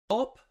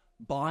Stop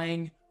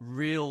buying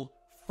real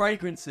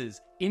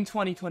fragrances in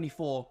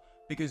 2024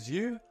 because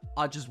you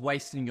are just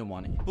wasting your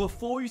money.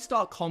 Before you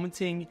start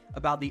commenting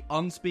about the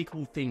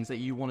unspeakable things that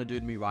you want to do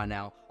to me right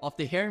now,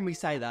 after hearing me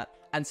say that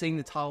and seeing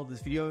the title of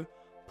this video,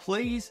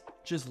 please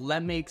just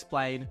let me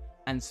explain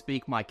and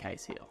speak my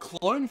case here.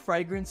 Cologne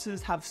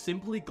fragrances have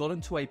simply gotten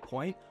to a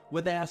point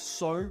where they are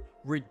so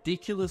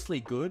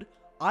ridiculously good.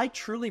 I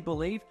truly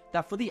believe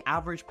that for the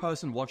average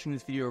person watching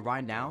this video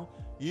right now,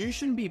 you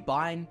shouldn't be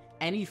buying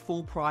any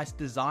full price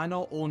designer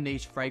or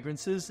niche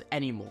fragrances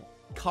anymore.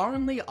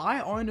 Currently,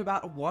 I own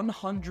about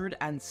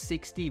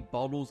 160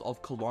 bottles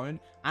of cologne,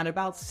 and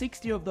about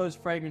 60 of those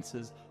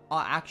fragrances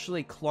are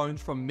actually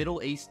clones from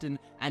Middle Eastern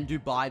and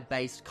Dubai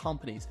based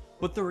companies.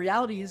 But the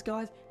reality is,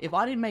 guys, if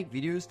I didn't make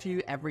videos to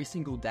you every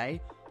single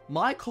day,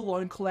 my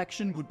cologne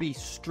collection would be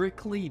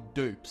strictly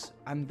dupes,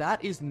 and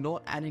that is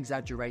not an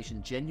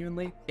exaggeration.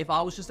 Genuinely, if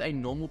I was just a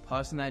normal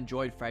person that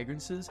enjoyed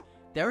fragrances,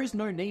 there is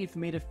no need for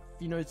me to,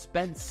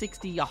 spend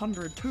 $60,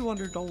 $100,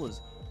 $200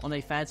 on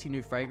a fancy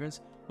new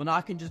fragrance when I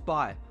can just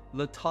buy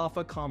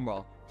Lattafa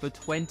Liam for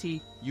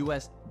 $20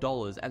 US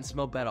and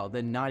smell better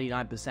than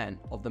 99%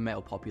 of the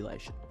male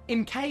population.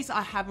 In case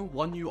I haven't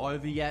won you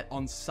over yet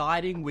on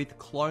siding with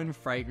cologne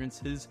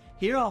fragrances,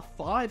 here are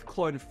 5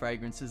 cologne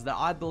fragrances that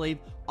I believe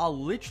are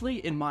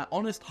literally, in my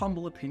honest,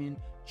 humble opinion,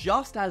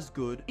 just as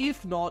good,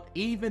 if not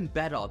even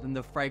better than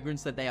the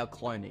fragrance that they are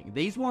cloning.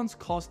 These ones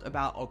cost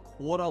about a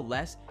quarter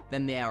less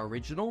than their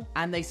original,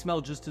 and they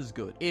smell just as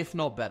good, if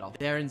not better.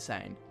 They're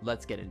insane.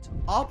 Let's get into it.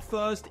 Up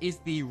first is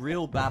the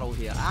real battle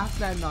here.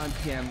 AFNAN 9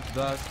 PM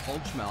versus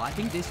Ultramel. I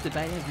think this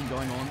debate has been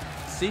going on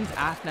since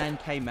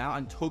AFNAN came out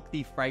and took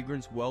the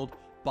fragrance world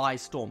by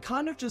storm.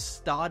 Kind of just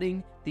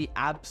starting the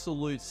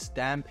absolute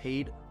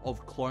stampede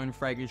of cologne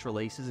fragrance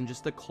releases and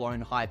just the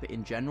cologne hype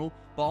in general.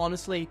 But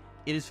honestly,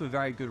 it is for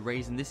very good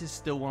reason. This is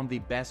still one of the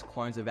best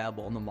clones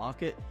available on the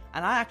market,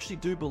 and I actually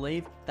do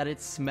believe that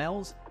it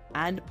smells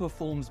and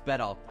performs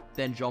better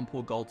than Jean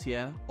Paul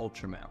Gaultier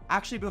Ultramel.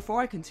 Actually, before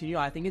I continue,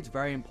 I think it's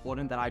very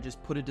important that I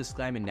just put a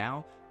disclaimer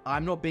now.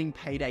 I'm not being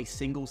paid a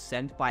single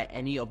cent by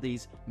any of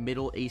these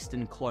Middle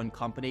Eastern cologne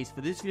companies for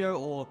this video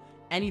or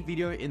any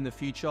video in the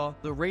future.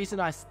 The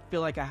reason I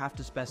feel like I have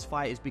to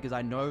specify is because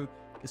I know,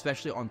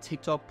 especially on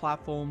TikTok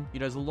platform,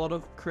 there's a lot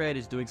of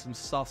creators doing some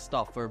sus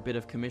stuff for a bit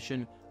of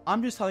commission.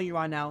 I'm just telling you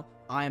right now,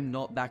 I am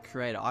not that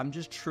creator. I'm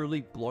just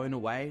truly blown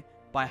away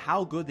by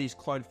how good these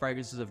cologne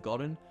fragrances have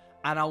gotten,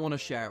 and I want to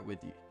share it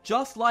with you.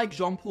 Just like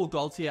Jean Paul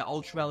Gaultier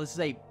Ultramel, this is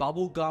a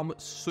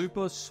bubblegum,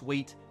 super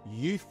sweet,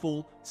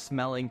 youthful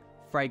smelling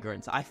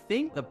fragrance. I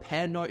think the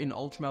pear note in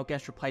Ultramel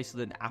gets replaced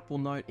with an apple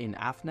note in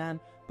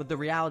AFNAN, but the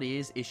reality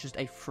is it's just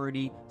a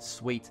fruity,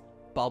 sweet,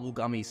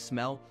 bubblegummy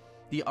smell.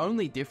 The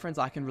only difference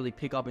I can really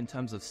pick up in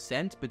terms of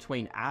scent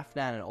between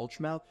AFNAN and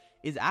Ultramel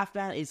is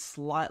AFNAN is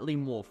slightly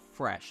more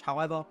fresh.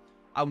 However,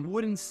 I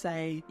wouldn't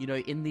say,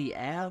 in the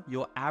air,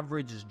 your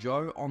average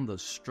Joe on the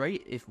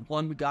street, if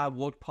one guy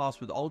walked past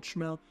with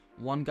Ultramel,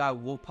 one guy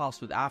walked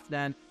past with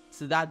AFNAN,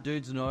 so that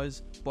dude's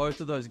nose,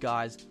 both of those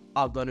guys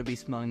are going to be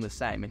smelling the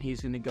same, and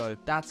he's going to go,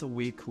 that's a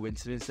weird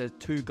coincidence, there's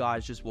 2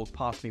 guys just walked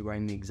past me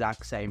wearing the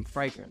exact same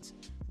fragrance.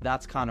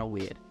 That's kind of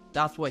weird.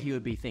 That's what he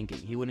would be thinking.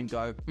 He wouldn't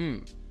go,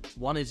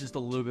 one is just a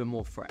little bit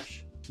more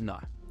fresh. No,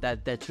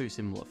 they're too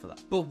similar for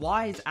that. But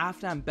why is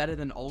AFNAN better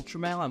than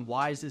Ultramel, and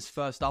why is this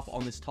first up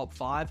on this top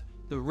 5?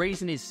 The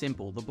reason is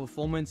simple. The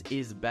performance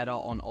is better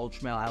on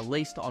Ultramel, at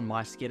least on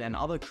my skin and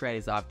other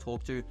creators I've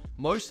talked to.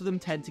 Most of them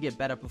tend to get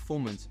better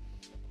performance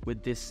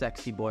with this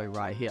sexy boy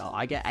right here.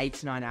 I get 8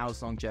 to 9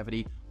 hours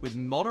longevity with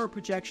moderate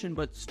projection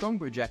but strong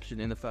projection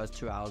in the first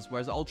 2 hours,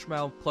 whereas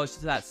Ultramel closer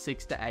to that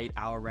 6 to 8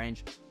 hour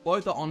range.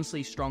 Both are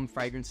honestly strong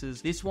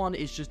fragrances. This one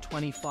is just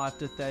 $25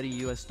 to $30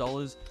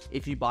 US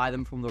if you buy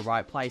them from the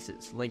right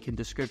places. Link in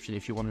description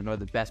if you want to know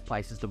the best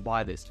places to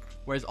buy this.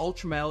 Whereas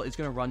Ultramel is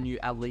going to run you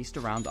at least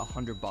around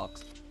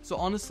 $100. So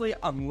honestly,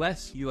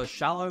 unless you are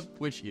shallow,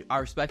 which I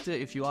respect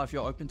it if you're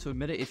open to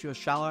admit it, if you're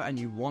shallow and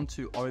you want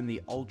to own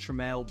the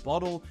Ultramel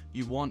bottle,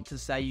 you want to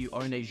say you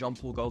own a Jean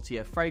Paul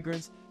Gaultier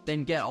fragrance,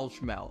 then get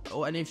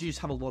Ultramel. And if you just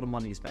have a lot of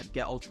money to spend,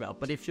 get Ultramel.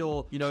 But if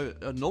you're,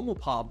 a normal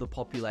part of the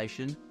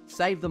population,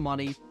 save the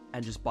money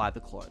and just buy the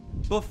clone.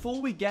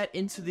 Before we get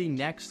into the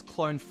next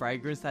clone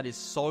fragrance that is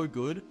so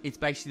good, it's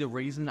basically the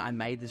reason I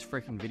made this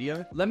freaking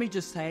video. Let me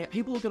just say,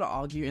 people are going to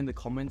argue in the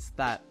comments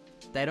that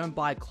they don't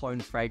buy clone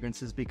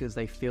fragrances because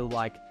they feel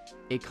like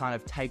it kind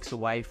of takes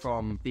away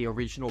from the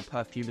original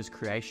perfumer's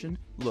creation.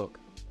 Look,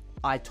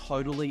 I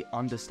totally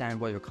understand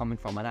where you're coming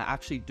from, and I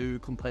actually do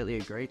completely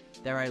agree.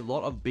 There are a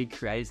lot of big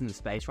creators in the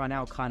space right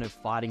now kind of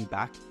fighting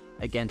back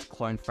against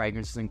clone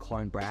fragrances and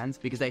clone brands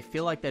because they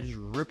feel like they're just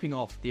ripping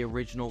off the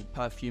original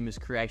perfumer's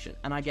creation.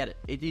 And I get it,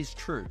 it is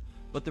true.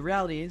 But the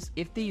reality is,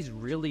 if these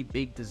really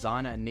big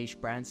designer and niche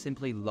brands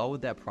simply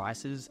lowered their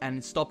prices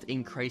and stopped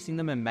increasing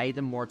them and made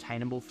them more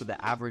attainable for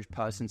the average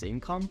person's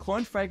income,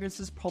 clone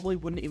fragrances probably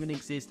wouldn't even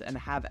exist and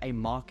have a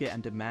market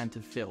and demand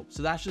to fill.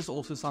 So that's just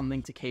also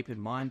something to keep in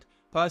mind.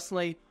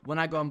 Personally, when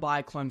I go and buy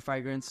a clone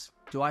fragrance,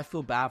 Do I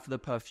feel bad for the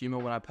perfumer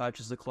when I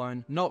purchase the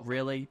cologne? Not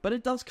really, but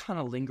it does kind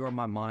of linger on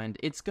my mind.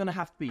 It's gonna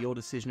have to be your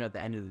decision at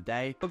the end of the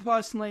day. But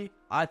personally,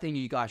 I think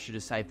you guys should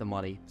just save the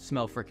money.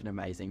 Smell freaking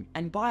amazing.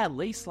 And buy at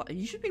least, like,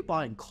 you should be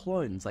buying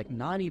clones like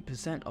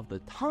 90% of the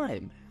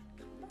time.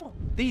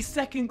 The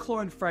second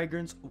cologne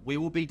fragrance we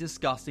will be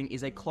discussing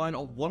is a cologne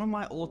of one of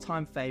my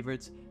all-time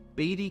favorites,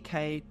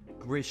 BDK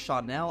Gris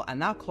Chanel, and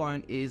that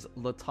cologne is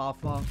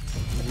Lattafa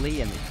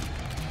Liam.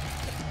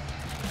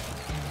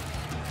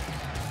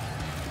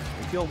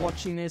 If you're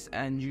watching this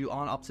and you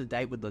aren't up to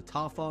date with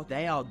Lattafa,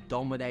 they are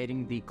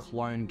dominating the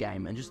cologne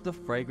game and just the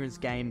fragrance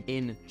game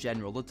in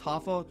general.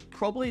 Lattafa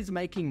probably is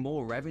making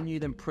more revenue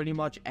than pretty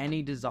much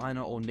any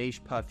designer or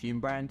niche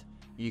perfume brand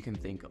you can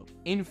think of.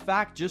 In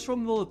fact, just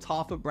from the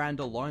Lattafa brand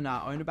alone,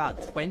 I own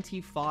about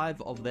 25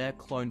 of their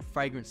cologne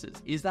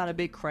fragrances. Is that a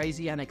bit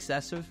crazy and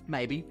excessive?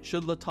 Maybe.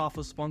 Should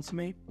Lattafa sponsor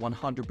me?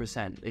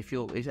 100%.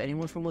 If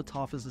anyone from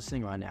Lattafa is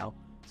listening right now,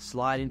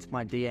 slide into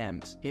my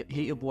DMs. Hit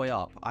your boy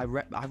up. I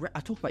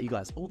talk about you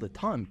guys all the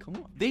time. Come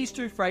on. These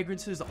two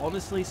fragrances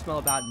honestly smell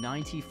about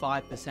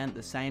 95%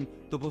 the same.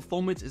 The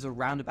performance is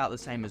around about the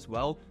same as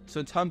well. So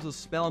in terms of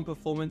smell and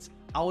performance,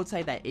 I would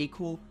say they're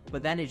equal,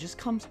 but then it just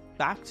comes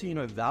back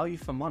to, value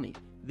for money.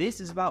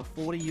 This is about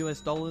 $40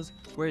 US,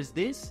 whereas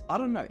this, I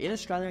don't know, in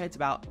Australia it's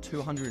about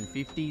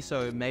 250,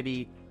 so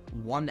maybe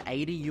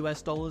 $180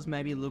 US,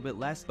 maybe a little bit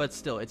less, but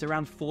still, it's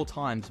around 4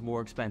 times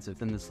more expensive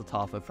than this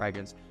Lattafa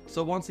fragrance.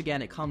 So once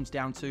again, it comes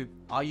down to,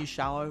 are you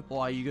shallow,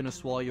 or are you gonna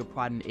swallow your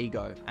pride and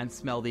ego and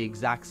smell the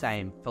exact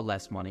same for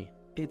less money?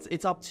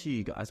 It's up to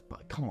you guys,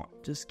 but come on,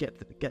 just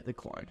get the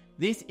cologne.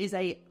 This is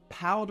a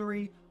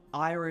powdery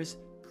iris,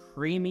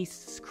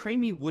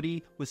 creamy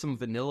woody with some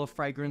vanilla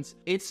fragrance.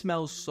 It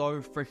smells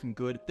so freaking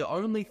good. The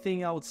only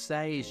thing I would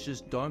say is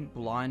just don't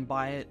blind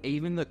buy it.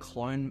 Even the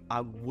cologne,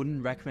 I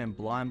wouldn't recommend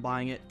blind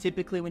buying it.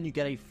 Typically when you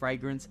get a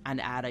fragrance and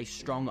add a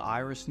strong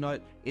iris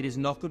note, it is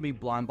not going to be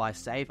blind buy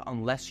safe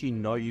unless you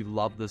know you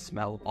love the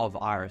smell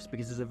of iris,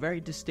 because it's a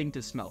very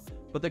distinctive smell.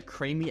 But the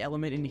creamy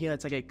element in here,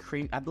 it's like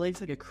I believe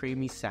it's like a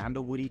creamy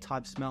sandalwoody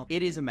type smell.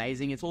 It is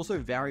amazing. It's also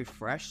very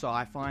fresh, so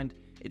I find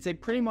it's a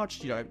pretty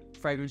much,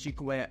 fragrance you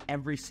can wear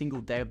every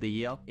single day of the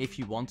year if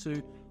you want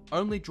to.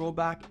 Only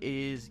drawback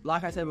is,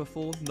 like I said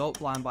before, not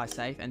blind buy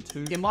safe, and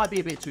 2, it might be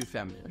a bit too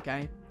feminine,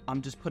 okay?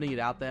 I'm just putting it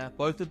out there.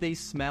 Both of these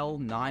smell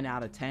 9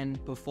 out of 10.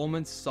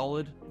 Performance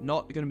solid,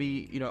 not going to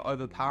be,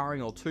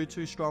 overpowering or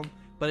too strong,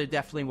 but it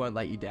definitely won't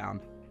let you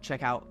down.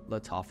 Check out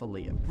Lattafa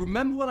Liam.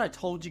 Remember what I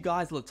told you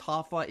guys,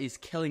 Lattafa is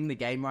killing the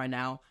game right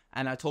now,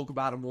 and I talk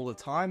about them all the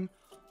time.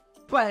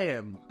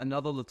 Bam!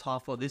 Another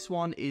Lattafa. This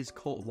one is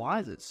called, why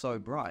is it so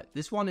bright?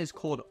 This one is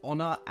called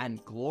Honor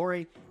and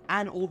Glory,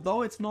 and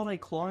although it's not a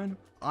clone,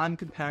 I'm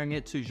comparing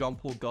it to Jean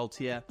Paul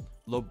Gaultier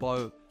Le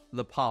Beau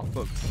Le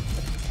Parfum.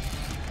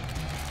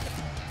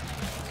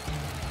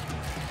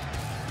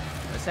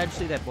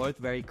 Essentially, they're both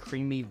very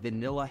creamy,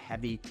 vanilla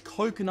heavy,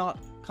 coconut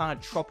kind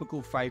of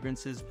tropical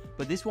fragrances,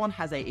 but this one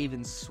has a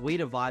even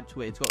sweeter vibe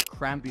to it. It's got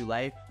creme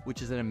brulee,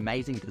 which is an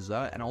amazing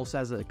dessert, and also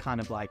has a kind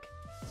of like,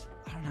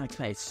 I don't know how to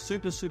explain,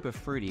 it's super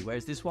fruity,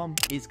 whereas this one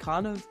is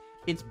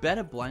it's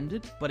better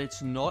blended, but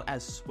it's not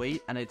as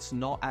sweet, and it's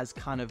not as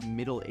kind of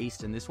Middle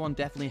Eastern. This one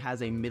definitely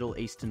has a Middle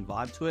Eastern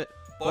vibe to it.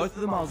 Both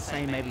of them, I would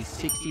say, maybe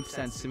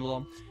 60%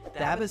 similar.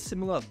 They have a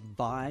similar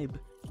vibe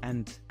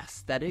and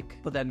aesthetic,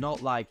 but they're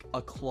not like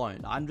a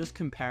clone. I'm just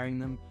comparing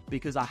them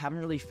because I haven't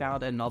really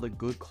found another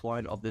good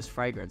clone of this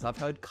fragrance. I've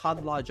heard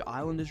Cartilage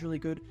Island is really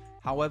good.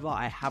 However,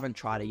 I haven't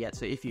tried it yet,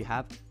 so if you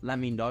have, let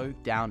me know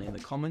down in the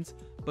comments.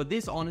 But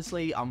this,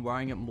 honestly, I'm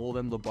wearing it more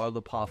than Le Beau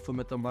Le Parfum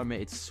at the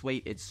moment. It's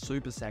sweet, it's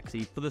super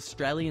sexy. For the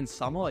Australian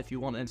summer, if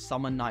you want a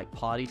summer night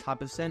party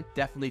type of scent,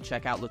 definitely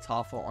check out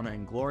Lattafa Honor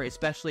and Glory,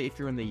 especially if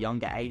you're in the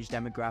younger age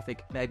demographic,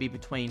 maybe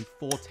between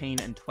 14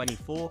 and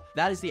 24.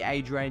 That is the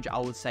age range I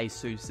would say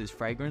suits this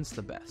fragrance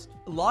the best.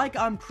 Like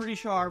I'm pretty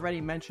sure I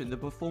already mentioned, the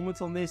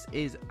performance on this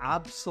is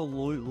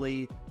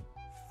absolutely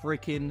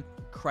freaking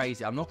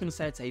crazy. I'm not going to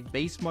say it's a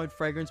beast mode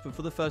fragrance, but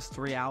for the first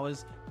 3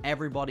 hours,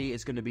 everybody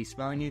is going to be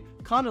smelling you.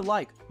 Kind of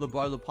like Le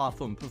Beau Le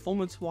Parfum.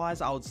 Performance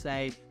wise, I would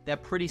say they're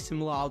pretty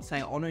similar. I would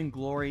say Honor and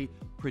Glory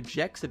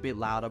projects a bit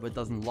louder, but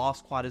doesn't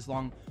last quite as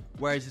long.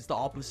 Whereas it's the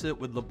opposite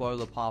with Le Beau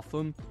Le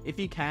Parfum. If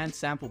you can,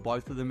 sample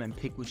both of them and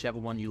pick whichever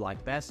one you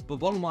like best. But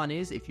bottom line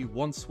is, if you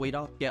want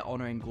sweeter, get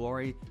Honor and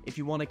Glory. If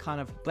you want a kind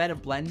of better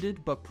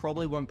blended, but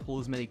probably won't pull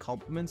as many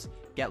compliments,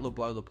 get Le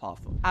Beau Le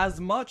Parfum.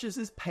 As much as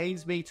this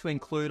pains me to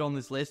include on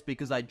this list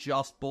because I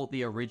just bought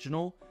the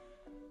original,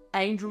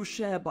 Angel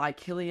Share by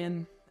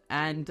Kilian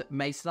and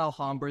Mason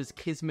Alhambra's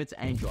Kismet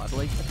Angel, I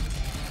believe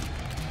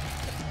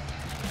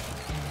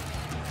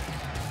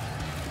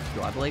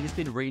it's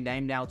been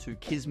renamed now to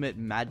Kismet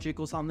Magic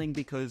or something,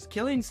 because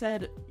Kilian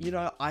said,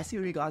 I see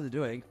what you guys are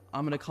doing.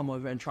 I'm going to come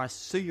over and try to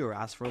sue your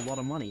ass for a lot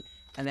of money.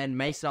 And then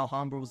Mason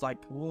Alhambra was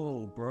like,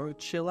 whoa, bro,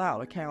 chill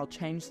out. Okay, I'll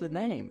change the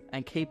name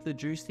and keep the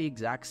juice the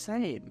exact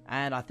same.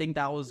 And I think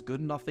that was good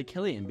enough for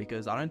Kilian,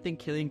 because I don't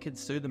think Kilian can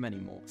sue them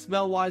anymore.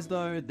 Smell-wise,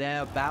 though,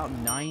 they're about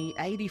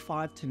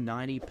 85 to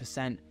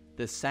 90%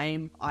 the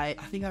same. I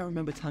think I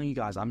remember telling you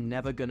guys I'm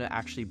never gonna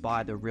actually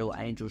buy the real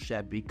Angel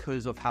share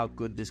because of how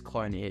good this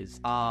clone is.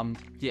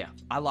 Yeah,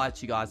 I lied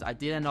to you guys. I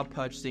did end up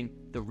purchasing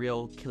the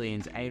real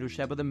Killian's Angel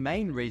share, but the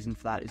main reason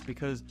for that is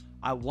because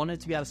I wanted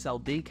to be able to sell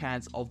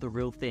decants of the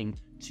real thing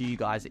to you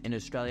guys in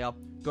Australia.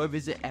 Go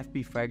visit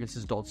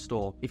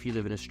fbfragrances.store if you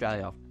live in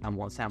Australia and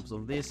want samples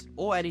of this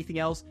or anything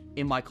else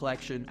in my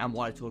collection and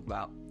what I talk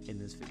about in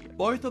this video.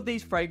 Both of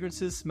these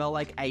fragrances smell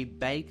like a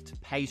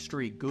baked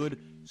pastry good,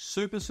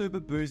 super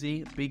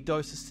boozy, big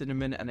dose of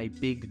cinnamon and a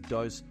big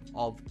dose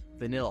of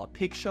vanilla.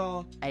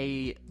 Picture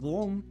a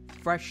warm,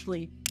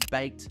 freshly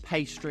baked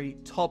pastry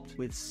topped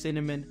with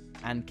cinnamon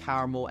and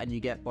caramel, and you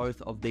get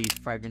both of these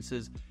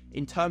fragrances.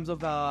 In terms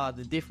of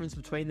the difference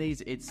between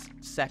these, it's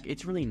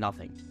really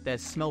nothing. They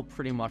smell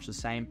pretty much the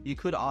same. You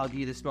could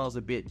argue this smells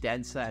a bit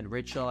denser and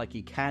richer, like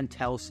you can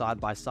tell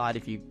side by side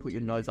if you put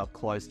your nose up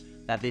close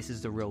that this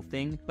is the real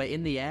thing. But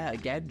in the air,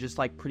 again, just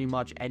like pretty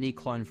much any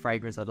clone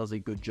fragrance that does a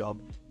good job,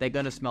 they're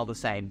going to smell the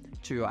same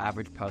to your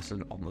average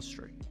person on the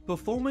street.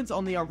 Performance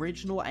on the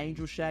original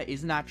Angel share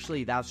isn't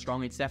actually that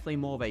strong. It's definitely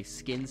more of a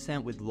skin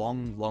scent with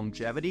long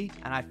longevity,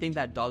 and I think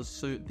that does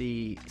suit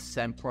the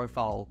scent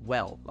profile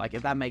well, like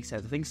if that makes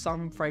sense. I think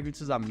some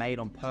fragrances are made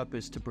on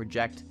purpose to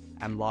project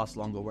and last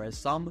longer, whereas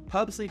some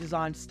purposely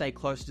designed to stay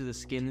closer to the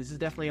skin. This is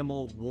definitely a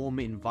more warm,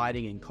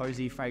 inviting, and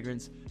cozy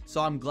fragrance,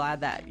 so I'm glad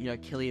that, you know,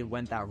 Killian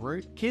went that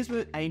route.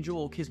 Kismet Angel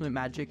or Kismet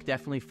Magic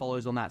definitely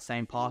follows on that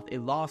same path. It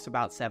lasts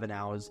about 7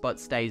 hours, but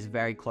stays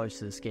very close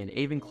to the skin,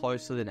 even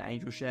closer than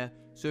Angel share.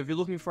 So if you're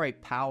looking for a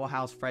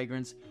powerhouse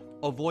fragrance,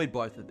 avoid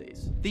both of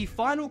these. The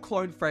final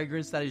clone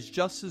fragrance that is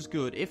just as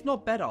good, if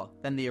not better,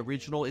 than the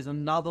original is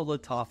another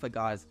Lattafa,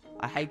 guys.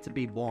 I hate to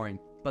be boring,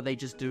 but they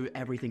just do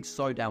everything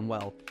so damn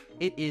well.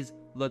 It is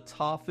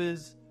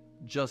Lattafa's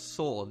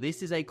Jasoor.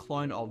 This is a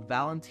clone of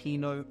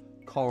Valentino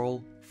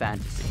Coral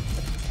Fantasy.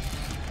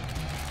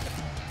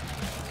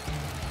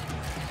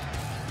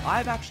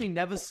 I've actually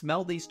never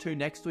smelled these two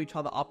next to each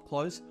other up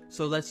close,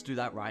 so let's do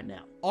that right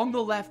now. On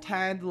the left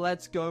hand,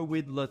 let's go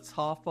with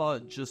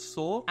Lattafa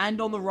Jasoor, and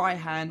on the right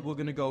hand, we're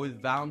gonna go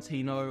with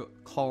Valentino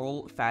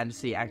Coral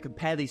Fantasy and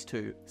compare these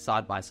two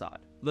side by side.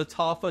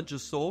 Lattafa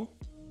Jasoor.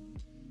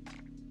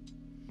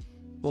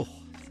 Oh,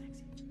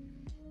 sexy.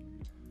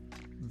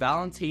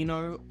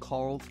 Valentino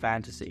Coral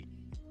Fantasy.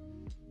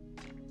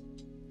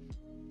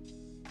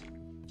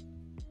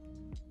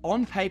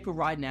 On paper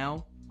right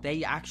now,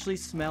 they actually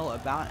smell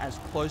about as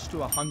close to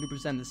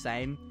 100% the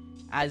same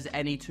as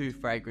any two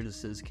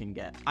fragrances can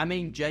get. I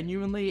mean,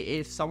 genuinely,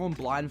 if someone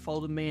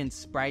blindfolded me and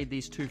sprayed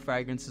these two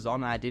fragrances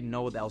on and I didn't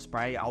know what they were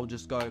spraying, I'll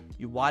just go,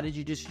 why did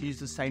you just use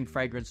the same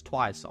fragrance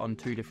twice on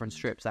two different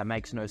strips? That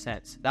makes no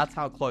sense. That's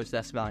how close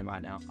they're smelling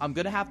right now. I'm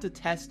gonna have to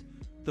test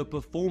the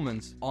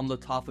performance on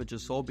Lattafa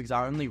Jasoor because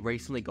I only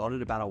recently got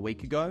it about a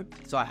week ago,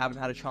 so I haven't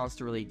had a chance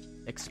to really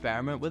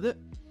experiment with it.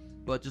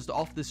 But just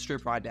off this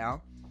strip right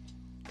now,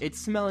 it's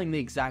smelling the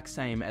exact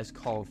same as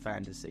Coral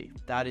Fantasy.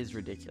 That is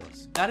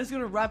ridiculous. That is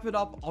going to wrap it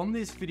up on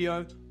this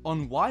video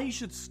on why you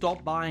should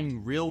stop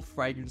buying real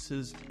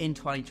fragrances in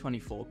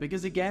 2024.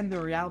 Because again,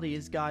 the reality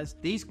is, guys,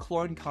 these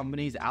clone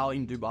companies out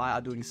in Dubai are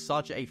doing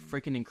such a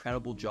freaking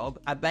incredible job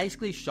at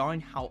basically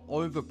showing how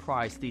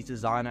overpriced these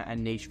designer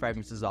and niche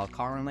fragrances are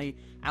currently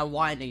and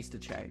why it needs to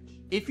change.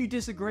 If you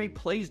disagree,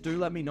 please do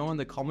let me know in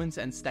the comments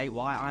and state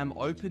why. I am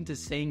open to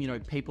seeing, you know,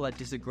 people that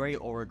disagree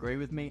or agree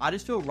with me. I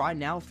just feel right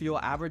now, for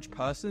your average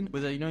person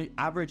with a, you know,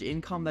 average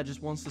income that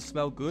just wants to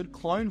smell good,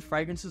 clone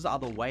fragrances are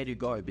the way to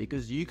go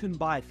because you can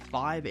buy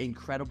 5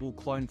 incredible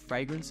clone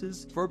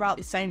fragrances for about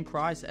the same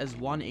price as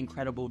one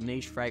incredible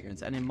niche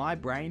fragrance. And in my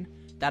brain,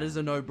 that is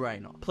a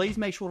no-brainer. Please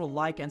make sure to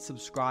like and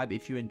subscribe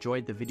if you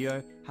enjoyed the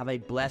video. Have a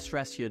blessed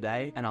rest of your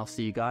day, and I'll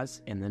see you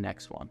guys in the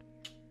next one.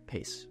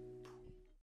 Peace.